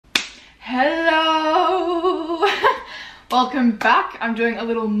Hello! Welcome back. I'm doing a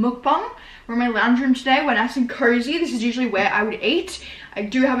little mukbang. We're in my lounge room today. We're nice and cozy. This is usually where I would eat. I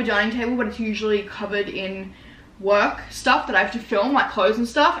do have a dining table, but it's usually covered in work stuff that I have to film, like clothes and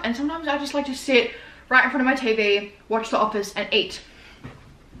stuff. And sometimes I just like to sit right in front of my TV, watch The Office, and eat.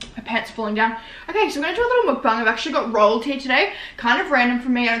 My pants are falling down. Okay, so we're gonna do a little mukbang. I've actually got rolled here today. Kind of random for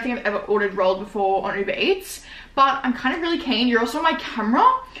me. I don't think I've ever ordered rolled before on Uber Eats, but I'm kind of really keen. You're also on my camera,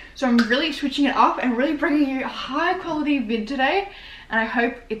 so I'm really switching it up and really bringing you a high quality vid today, and I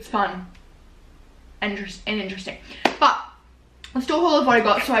hope it's fun and interesting. But let's do a haul of what I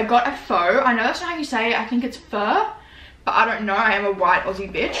got. So I got a pho. I know that's not how you say it. I think it's pho, but I don't know. I am a white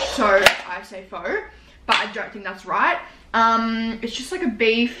Aussie bitch, so I say pho, but I don't think that's right. It's just like a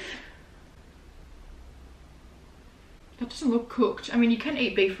beef. That doesn't look cooked. I mean, you can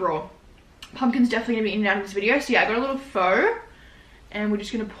eat beef raw. Pumpkin's definitely gonna be in and out of this video. So yeah, I got a little pho, and we're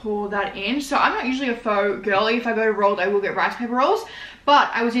just gonna pour that in. So I'm not usually a pho girly. If I go to rolled, I will get rice paper rolls.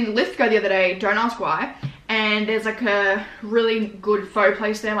 But I was in Lithgow the other day, don't ask why, and there's like a really good pho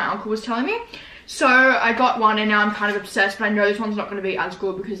place there, my uncle was telling me. So I got one, and now I'm kind of obsessed, but I know this one's not going to be as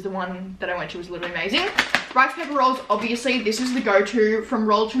good because the one that I went to was literally amazing. Rice paper rolls, obviously this is the go-to from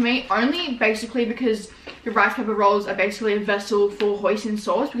rolled for me, only basically because the rice paper rolls are basically a vessel for hoisin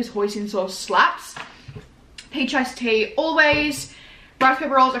sauce, because hoisin sauce slaps. Peach iced tea always. Rice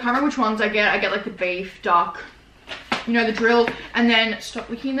paper rolls, I can't remember which ones I get like the beef, duck, you know the drill, and then stop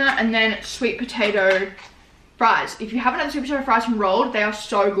licking that, and then sweet potato fries. If you haven't had the sweet potato fries from rolled, they are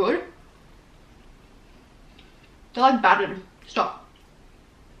so good. They're like battered. Stop.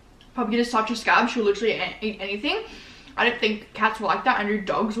 Puppy is such a scab, she'll literally eat anything. I didn't think cats were like that. I knew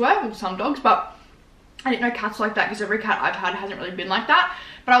dogs were, well, some dogs, but I didn't know cats were like that because every cat I've had hasn't really been like that.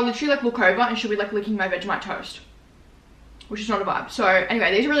 But I'll literally like look over and she'll be like licking my Vegemite toast, which is not a vibe. So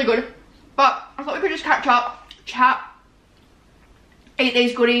anyway, these are really good. But I thought we could just catch up, chat, eat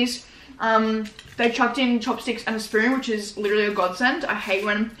these goodies. They chucked in chopsticks and a spoon, which is literally a godsend. I hate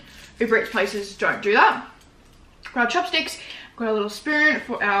when Uber Eats places don't do that. Got our chopsticks, got a little spoon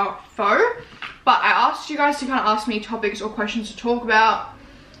for our pho. But I asked you guys to kind of ask me topics or questions to talk about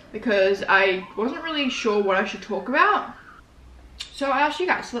because I wasn't really sure what I should talk about. So I asked you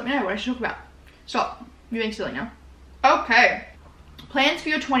guys to let me know what I should talk about. Stop, you're being silly now. Okay, plans for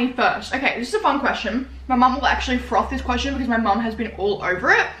your 21st. Okay, this is a fun question. My mum will actually froth this question because my mum has been all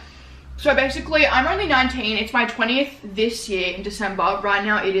over it. So basically, I'm only 19. It's my 20th this year in December. Right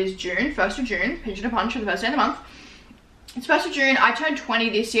now it is June, 1st of June. Pinch and a punch for the first day of the month. It's 1st of June. I turned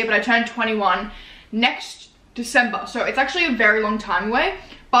 20 this year, but I turned 21 next December. So it's actually a very long time away.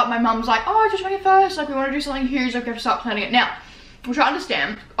 But my mum's like, oh, it's your 21st. Like, we want to do something huge. Like, we have to start planning it now. Which I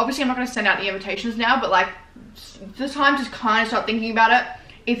understand. Obviously, I'm not going to send out the invitations now. But, like, the time to kind of start thinking about it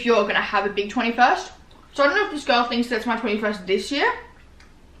if you're going to have a big 21st. So I don't know if this girl thinks that's my 21st this year.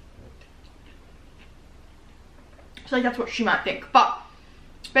 So like that's what she might think. But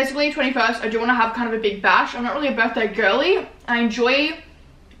basically 21st, I do want to have kind of a big bash. I'm not really a birthday girly. I enjoy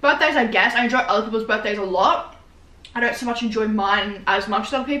birthdays, I guess. I enjoy other people's birthdays a lot. I don't so much enjoy mine as much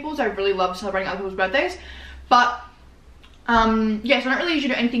as other people's. I really love celebrating other people's birthdays. But yeah, so I don't really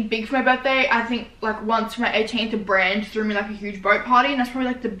usually do anything big for my birthday. I think like once for my 18th, a brand threw me like a huge boat party, and that's probably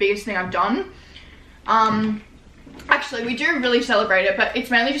like the biggest thing I've done. Actually, we do really celebrate it, but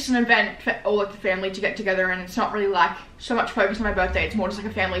it's mainly just an event for all like the family to get together, and it's not really like so much focus on my birthday. It's more just like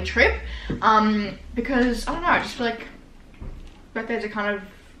a family trip, because I don't know, I just feel like birthdays are kind of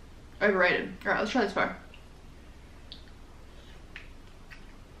overrated. All right, let's try this pho.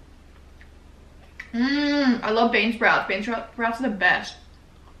 I love bean sprouts. Bean sprouts are the best.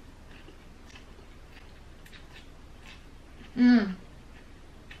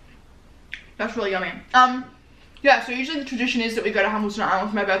 That's really yummy. Yeah, so usually the tradition is that we go to Hamilton Island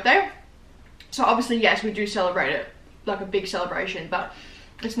for my birthday. So obviously, yes, we do celebrate it, like a big celebration, but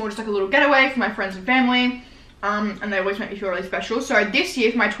it's more just like a little getaway for my friends and family, and they always make me feel really special. So this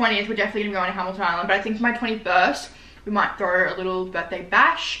year, for my 20th, we're definitely going to go to Hamilton Island, but I think for my 21st, we might throw a little birthday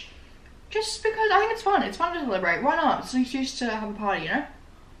bash, just because I think it's fun. It's fun to celebrate. Why not? It's an excuse to have a party, you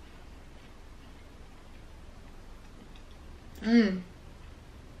know?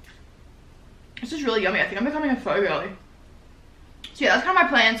 This is really yummy. I think I'm becoming a pho girly. So yeah, that's kind of my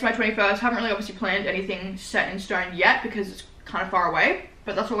plans for my 21st. Haven't really obviously planned anything set in stone yet because it's kind of far away,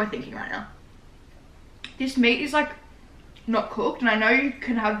 but that's what we're thinking right now. This meat is like not cooked, and I know you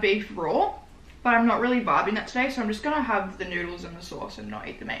can have beef raw, but I'm not really vibing that today, so I'm just gonna have the noodles and the sauce and not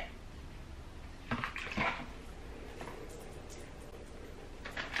eat the meat.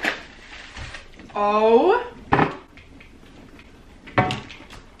 Oh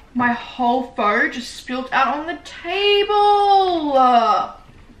My whole pho just spilled out on the table.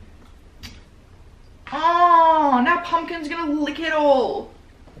 Oh, now Pumpkin's gonna lick it all.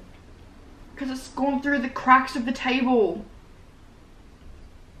 Because it's gone through the cracks of the table.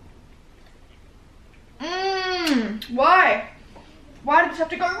 Why? Why did this have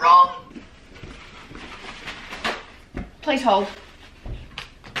to go wrong? Please hold.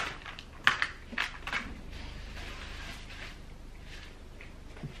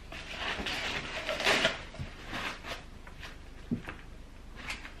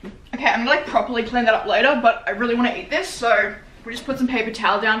 Okay, I'm gonna like properly clean that up later, but I really want to eat this, so we'll just put some paper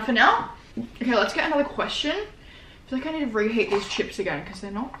towel down for now. Okay, let's get another question. I feel like I need to reheat these chips again because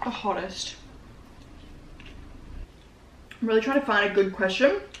they're not the hottest. I'm really trying to find a good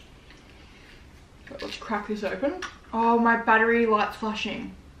question. Okay, let's crack this open. Oh, my battery light's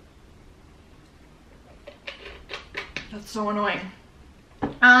flashing. That's so annoying.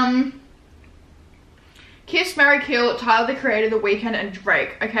 Kiss, Marry, Kill, Tyler the Creator, The Weeknd, and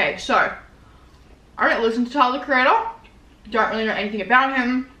Drake. Okay, so I don't listen to Tyler the Creator. Don't really know anything about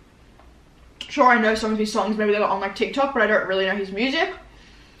him. Sure, I know some of his songs, maybe they're on like TikTok, but I don't really know his music.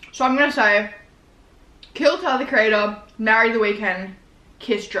 So I'm gonna say kill Tyler the Creator, marry The Weeknd,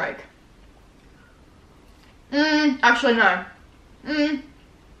 kiss Drake. Actually no. The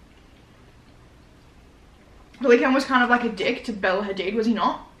Weeknd was kind of like a dick to Bella Hadid, was he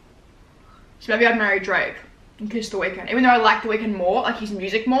not? So maybe I'd marry Drake and kiss The Weeknd. Even though I like The Weeknd more, like his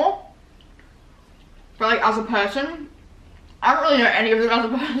music more. But like as a person, I don't really know any of them as a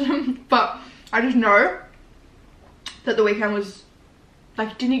person, but I just know that The Weeknd was,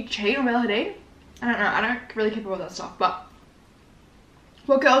 like, didn't he cheat on Bella Hadid? I don't know, I don't really keep up with that stuff, but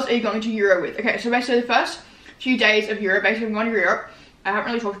what girls are you going to Euro with? Okay, so basically the first few days of Europe, basically I'm going to Europe. I haven't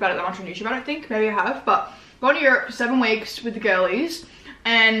really talked about it that much on YouTube, I don't think, maybe I have, but going to Europe for 7 weeks with the girlies,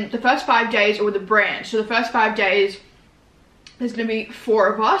 and the first 5 days are with the brand. So the first 5 days, there's going to be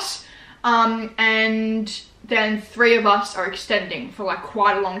 4 of us, and then 3 of us are extending for like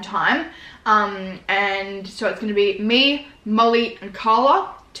quite a long time. And so it's going to be me, Molly, and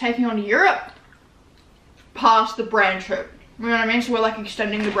Carla taking on Europe past the brand trip. You know what I mean? So we're like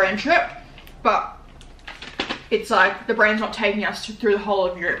extending the brand trip, but it's like the brand's not taking us through the whole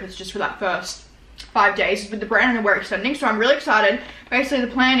of Europe. It's just for that first 5 days with the brand, and then we're extending. So I'm really excited. Basically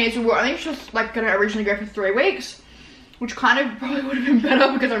the plan is I think it's just like going to originally go for 3 weeks, which kind of probably would have been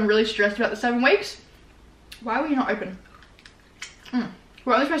better because I'm really stressed about the 7 weeks. Why were you not open?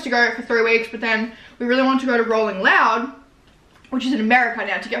 We're only supposed to go for 3 weeks, but then we really want to go to Rolling Loud, which is in America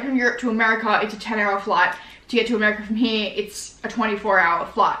now. To get from Europe to America, it's a 10-hour flight. To get to America from here, it's a 24-hour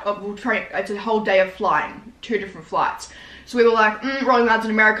flight. It's a whole day of flying, 2 different flights. So we were like, Rolling Loud's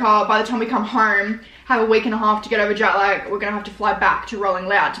in America. By the time we come home, have a week and a half to get over jet lag, we're gonna have to fly back to Rolling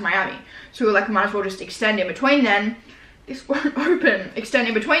Loud to Miami. So we were like, we might as well just extend in between then. This won't open. Extend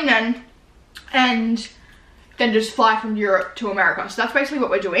in between then, and then just fly from Europe to America. So that's basically what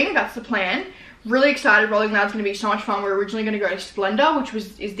we're doing. That's the plan. Really excited. Rolling Loud's going to be so much fun. We're originally going to go to Splendor, which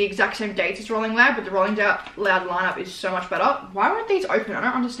is the exact same dates as Rolling Loud, but the Rolling Loud lineup is so much better. Why weren't these open? I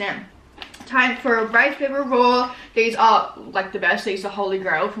don't understand. Time for Rice Paper Raw. These are like the best. These are Holy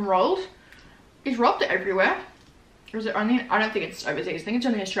Grail from Rolled. Is Rolled everywhere? Or is it only, I don't think it's overseas. I think it's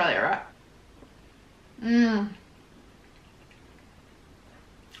only Australia, right?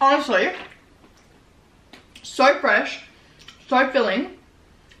 Honestly, so fresh, so filling,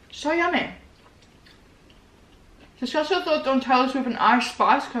 so yummy. Discuss your thoughts on Taylor Swift and Ice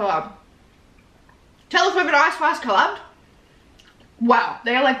Spice collab. Taylor Swift and Ice Spice collab? Wow,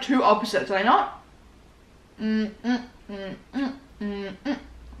 they are like 2 opposites, are they not?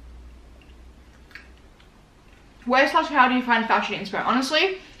 Where/how do you find fashion inspo?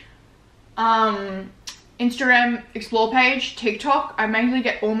 Honestly, Instagram explore page, TikTok. I mainly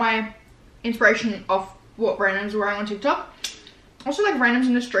get all my inspiration off what randoms are wearing on TikTok. Also like randoms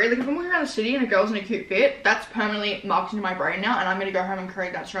in the street. Like if I'm walking around the city and a girl's in a cute fit, that's permanently marked into my brain now, and I'm gonna go home and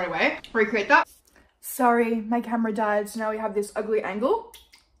create that straight away. Recreate that. Sorry, my camera died, so now we have this ugly angle.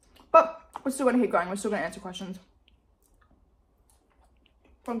 But we're still gonna keep going. We're still gonna answer questions.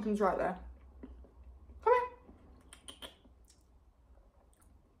 Pumpkin's right there. Come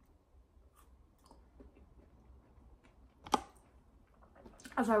here.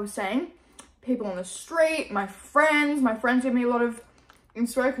 As I was saying, people on the street, my friends give me a lot of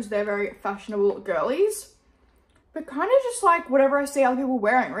inspo because they're very fashionable girlies. But kind of just like whatever I see other people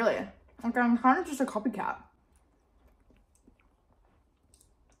wearing, really. Like I'm kind of just a copycat.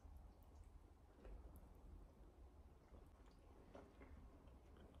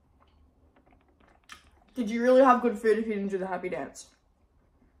 Did you really have good food if you didn't do the happy dance?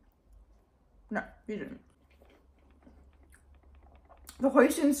 No, you didn't. The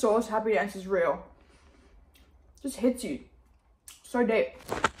hoisin sauce happy dance is real. Just hits you so deep.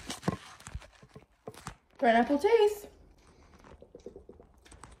 Pineapple teeth.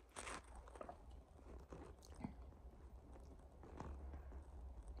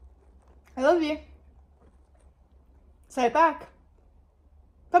 I love you. Say it back.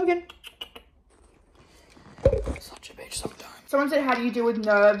 Pumpkin. Such a bitch sometimes. Someone said, how do you deal with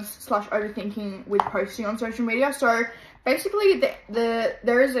nerves / overthinking with posting on social media? So basically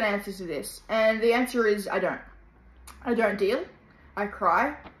there is an answer to this, and the answer is I don't deal. I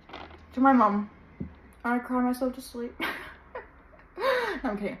cry to my mum. I cry myself to sleep. No,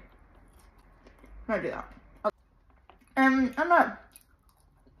 I'm kidding. I don't do that. I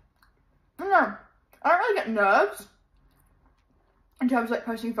don't know. I don't really get nerves in terms of like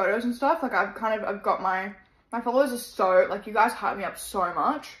posting photos and stuff. Like I've got my followers are so, like, you guys hype me up so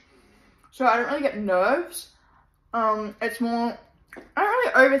much. So I don't really get nerves. It's more, I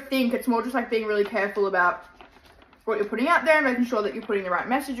don't really overthink. It's more just like being really careful about what you're putting out there, making sure that you're putting the right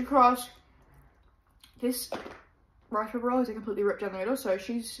message across. This rice paper roll is completely ripped down the middle, so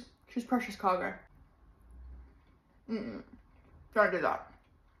she's precious cargo. Don't do that.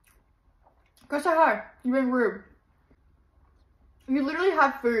 Go say hi. You're being rude. You literally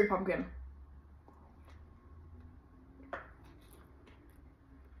have food, Pumpkin.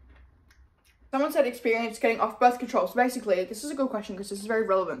 Someone said experience getting off birth control. So basically, this is a good question because this is very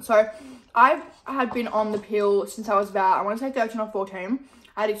relevant. So I had been on the pill since I was about, I want to say 13 or 14.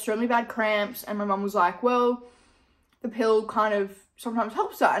 I had extremely bad cramps, and my mum was like, well, the pill kind of sometimes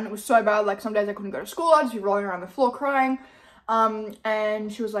helps that. And it was so bad, like some days I couldn't go to school. I'd just be rolling around the floor crying.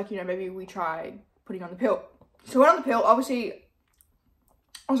 And she was like, you know, maybe we try putting on the pill. So I went on the pill. Obviously,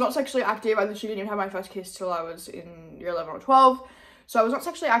 I was not sexually active. I literally didn't even have my first kiss till I was in year 11 or 12. So I was not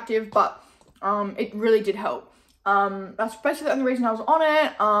sexually active, but it really did help. That's basically the only reason I was on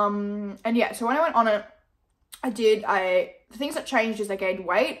it. And yeah, so when I went on it, the things that changed is I gained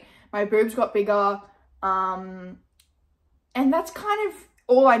weight, my boobs got bigger, and that's kind of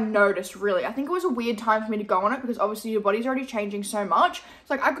all I noticed, really. I think it was a weird time for me to go on it because obviously your body's already changing so much. It's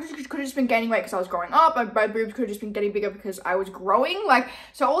like I could have just been gaining weight because I was growing up. My boobs could have just been getting bigger because I was growing. Like,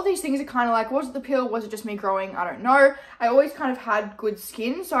 so all these things are kind of like, was it the pill? Was it just me growing? I don't know. I always kind of had good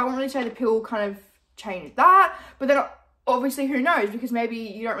skin, so I wouldn't really say the pill kind of changed that. But then obviously who knows, because maybe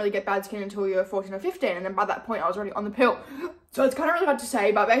you don't really get bad skin until you're 14 or 15, and then by that point I was already on the pill. So it's kind of really hard to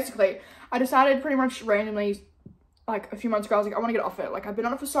say, but basically I decided pretty much randomly, like a few months ago, I was like, I want to get off it. Like, I've been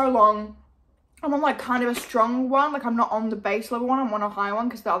on it for so long. I'm on like kind of a strong one. Like, I'm not on the base level one, I'm on a high one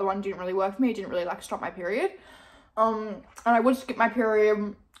because the other one didn't really work for me. It didn't really like stop my period. And I would skip my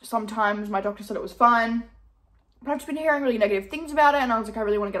period sometimes. My doctor said it was fine, but I've just been hearing really negative things about it, and I was like, I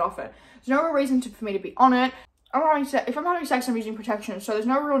really want to get off it. There's no real reason for me to be on it. If I'm having sex, I'm using protection, so there's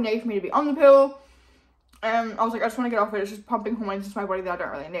no real need for me to be on the pill. And I was like, I just want to get off it. It's just pumping hormones into my body that I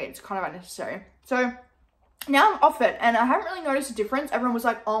don't really need. It's kind of unnecessary. So now I'm off it, and I haven't really noticed a difference. Everyone was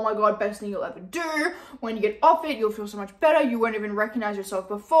like, oh my god, best thing you'll ever do. When you get off it, you'll feel so much better. You won't even recognize yourself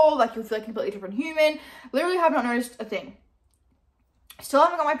before. Like, you'll feel like a completely different human. Literally have not noticed a thing. Still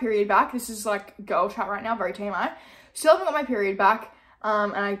haven't got my period back. This is like girl chat right now, very TMI. Still haven't got my period back,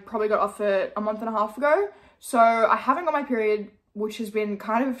 and I probably got off it a month and a half ago. So I haven't got my period, which has been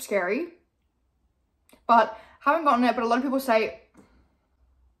kind of scary. But haven't gotten it, but a lot of people say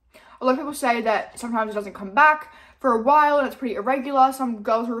that sometimes it doesn't come back for a while and it's pretty irregular. Some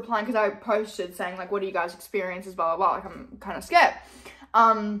girls were replying because I posted saying like, what do you guys experiences, blah, blah, blah. Like, I'm kind of scared.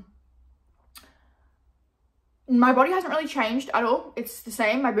 My body hasn't really changed at all. It's the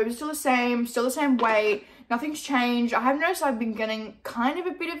same. My boobs are still the same weight. Nothing's changed. I have noticed I've been getting kind of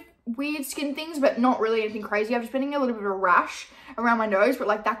a bit of weird skin things, but not really anything crazy. I've just been getting a little bit of a rash around my nose, but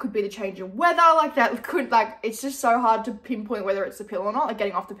like that could be the change in weather. Like that could, like, it's just so hard to pinpoint whether it's the pill or not, like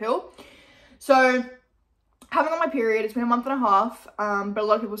getting off the pill. So haven't got my period. It's been a month and a half, but a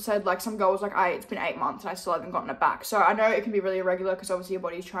lot of people said, like, some girl was like, it's been 8 months and I still haven't gotten it back. So I know it can be really irregular because obviously your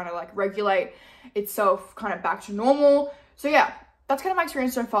body's trying to like regulate itself kind of back to normal. So yeah, that's kind of my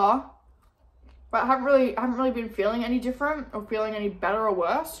experience so far, but I haven't really been feeling any different or feeling any better or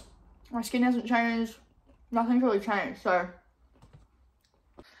worse. My skin hasn't changed. Nothing's really changed, so.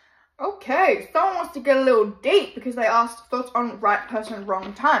 Okay, someone wants to get a little deep because they asked thoughts on right person,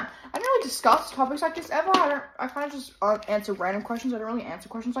 wrong time. I don't really discuss topics like this ever. I kind of just answer random questions. I don't really answer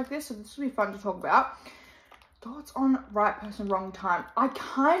questions like this, so this will be fun to talk about. Thoughts on right person, wrong time. I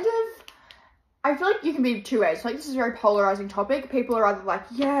feel like you can be two ways. Like, this is a very polarizing topic. People are either like,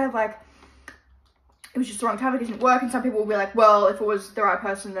 yeah, like, it was just the wrong time, it didn't work. And some people will be like, well, if it was the right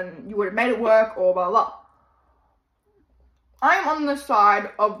person, then you would have made it work, or blah, blah. I'm on the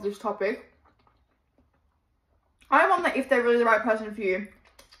side of this topic. I'm on that if they're really the right person for you,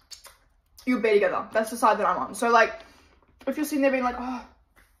 you'll be together. That's the side that I'm on. So, like, if you're sitting there being like, oh,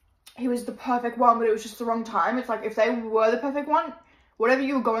 he was the perfect one, but it was just the wrong time. It's like, if they were the perfect one, whatever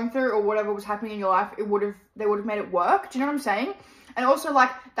you were going through or whatever was happening in your life, they would have made it work. Do you know what I'm saying? And also,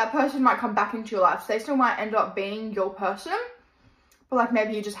 like, that person might come back into your life. So they still might end up being your person. But, like,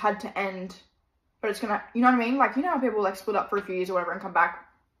 maybe you just had to end. But it's gonna, you know what I mean? Like, you know how people, like, split up for a few years or whatever and come back.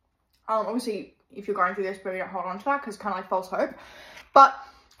 Obviously, if you're going through this, maybe don't hold on to that because it's kind of like false hope. But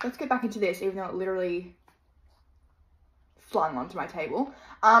let's get back into this, even though it literally flying onto my table.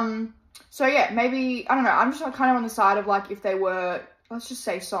 So, yeah, maybe, I don't know. I'm just kind of on the side of, like, if they were, let's just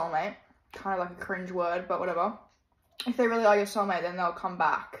say soulmate. Kind of like a cringe word, but whatever. If they really are your soulmate, then they'll come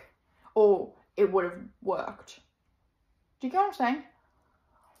back. Or it would have worked. Do you get what I'm saying?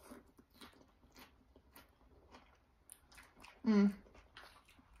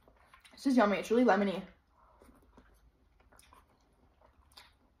 This is yummy. It's really lemony.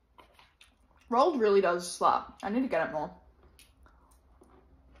 Rolled really does slap. I need to get it more.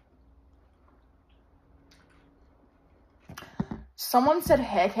 Someone said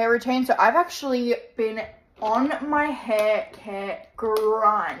hair care routine. So I've actually been on my hair care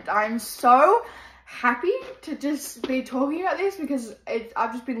grind. I'm so happy to just be talking about this because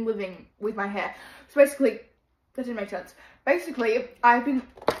I've just been living with my hair. So basically, that didn't make sense. Basically, I've been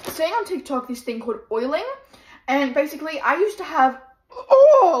seeing on TikTok this thing called oiling. And basically, I used to have,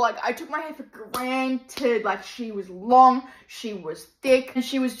 like, I took my hair for granted. Like, she was long, she was thick, and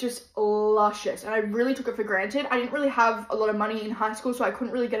she was just luscious. And I really took it for granted. I didn't really have a lot of money in high school, so I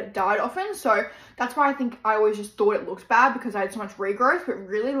couldn't really get it dyed often. So that's why I think I always just thought it looked bad because I had so much regrowth. But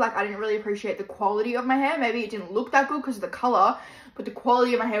really, like, I didn't really appreciate the quality of my hair. Maybe it didn't look that good because of the color, but the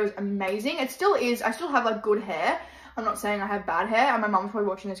quality of my hair was amazing. It still is. I still have, like, good hair. I'm not saying I have bad hair. And my mom's probably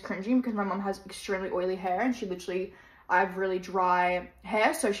watching this cringing because my mom has extremely oily hair and she literally, I have really dry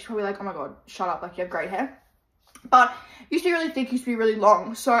hair. So she's probably like, oh my God, shut up. Like, you have great hair. But used to be really thick, used to be really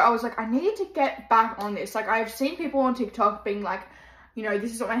long. So I was like, I needed to get back on this. Like, I've seen people on TikTok being like, you know,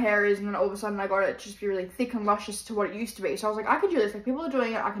 this is what my hair is. And then all of a sudden I got it to just be really thick and luscious to what it used to be. So I was like, I can do this. Like, people are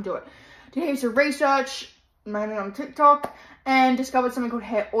doing it. I can do it. Did heaps of research, mainly on TikTok, and discovered something called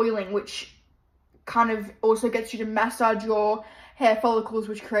hair oiling, which kind of also gets you to massage your hair follicles,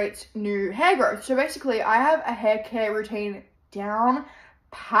 which creates new hair growth. So basically, I have a hair care routine down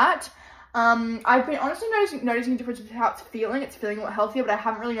pat. I've been honestly noticing a difference with how it's feeling. It's feeling a lot healthier, but I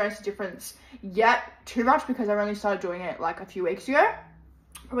haven't really noticed a difference yet too much because I've only started doing it like a few weeks ago.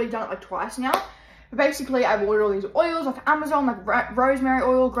 Probably done it like twice now. But basically, I've ordered all these oils off Amazon, like rosemary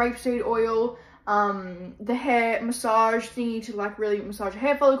oil, grapeseed oil, the hair massage thingy to like really massage your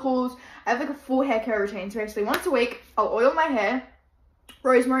hair follicles. I have like a full hair care routine. So basically once a week, I'll oil my hair,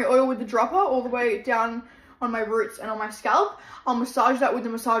 rosemary oil with the dropper all the way down on my roots and on my scalp. I'll massage that with the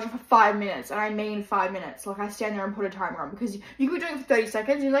massager for 5 minutes, and I mean 5 minutes. Like, I stand there and put a timer on because you can be doing it for 30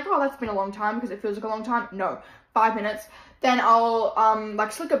 seconds and you're like, oh, that's been a long time because it feels like a long time. No, 5 minutes. Then I'll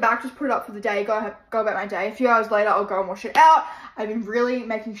like slick it back, just put it up for the day, go about my day. A few hours later, I'll go and wash it out. I've been really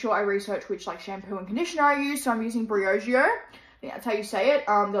making sure I research which like shampoo and conditioner I use. So I'm using Briogeo. I think that's how you say it.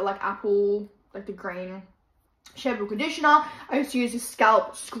 They're like apple, like the green shampoo conditioner. I used to use a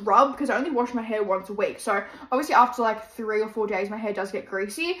scalp scrub because I only wash my hair once a week. So obviously after like 3 or 4 days, my hair does get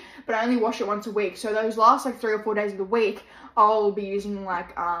greasy, but I only wash it once a week. So those last like 3 or 4 days of the week, I'll be using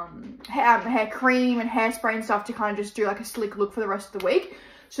like hair cream and hairspray and stuff to kind of just do like a slick look for the rest of the week.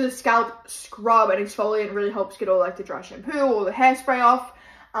 So the scalp scrub and exfoliant really helps get all like the dry shampoo or the hairspray off.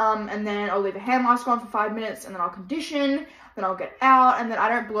 And then I'll leave a hair mask on for 5 minutes and then I'll condition. Then I'll get out, and then I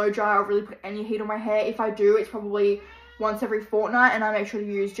don't blow dry or really put any heat on my hair. If I do, it's probably once every fortnight, and I make sure to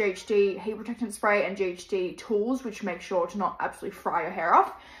use GHD heat protectant spray and GHD tools, which make sure to not absolutely fry your hair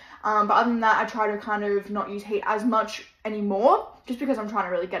off. But other than that, I try to kind of not use heat as much anymore, just because I'm trying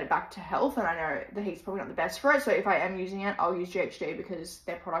to really get it back to health, and I know the heat's probably not the best for it. So if I am using it, I'll use GHD because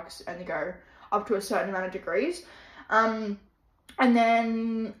their products only go up to a certain amount of degrees. And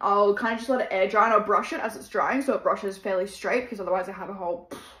then I'll kind of just let it air dry, and I'll brush it as it's drying so it brushes fairly straight, because otherwise I have a whole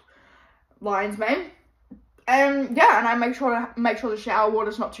lines made. And yeah, and I make sure the shower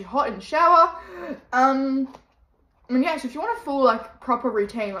water's not too hot in the shower. And yeah, so if you want a full like proper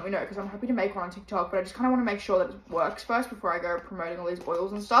routine, let me know, because I'm happy to make one on TikTok, but I just kind of want to make sure that it works first before I go promoting all these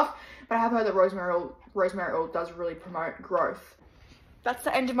oils and stuff. But I have heard that rosemary oil does really promote growth. That's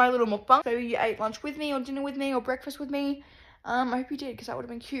the end of my little mukbang. So you ate lunch with me or dinner with me or breakfast with me. I hope you did, because that would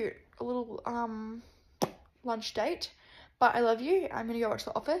have been cute. A little lunch date. But I love you. I'm gonna go watch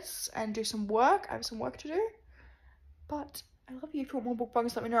The Office and do some work. I have some work to do. But I love you. If you want more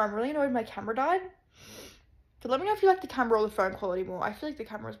mukbangs, let me know. I'm really annoyed my camera died. But let me know if you like the camera or the phone quality more. I feel like the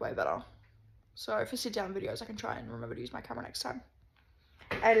camera is way better. So for sit down videos, I can try and remember to use my camera next time.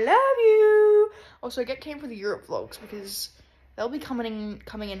 I love you. Also, get keen for the Europe vlogs because they'll be coming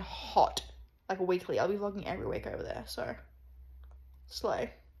in hot, like weekly. I'll be vlogging every week over there. So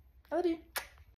slay. I love you.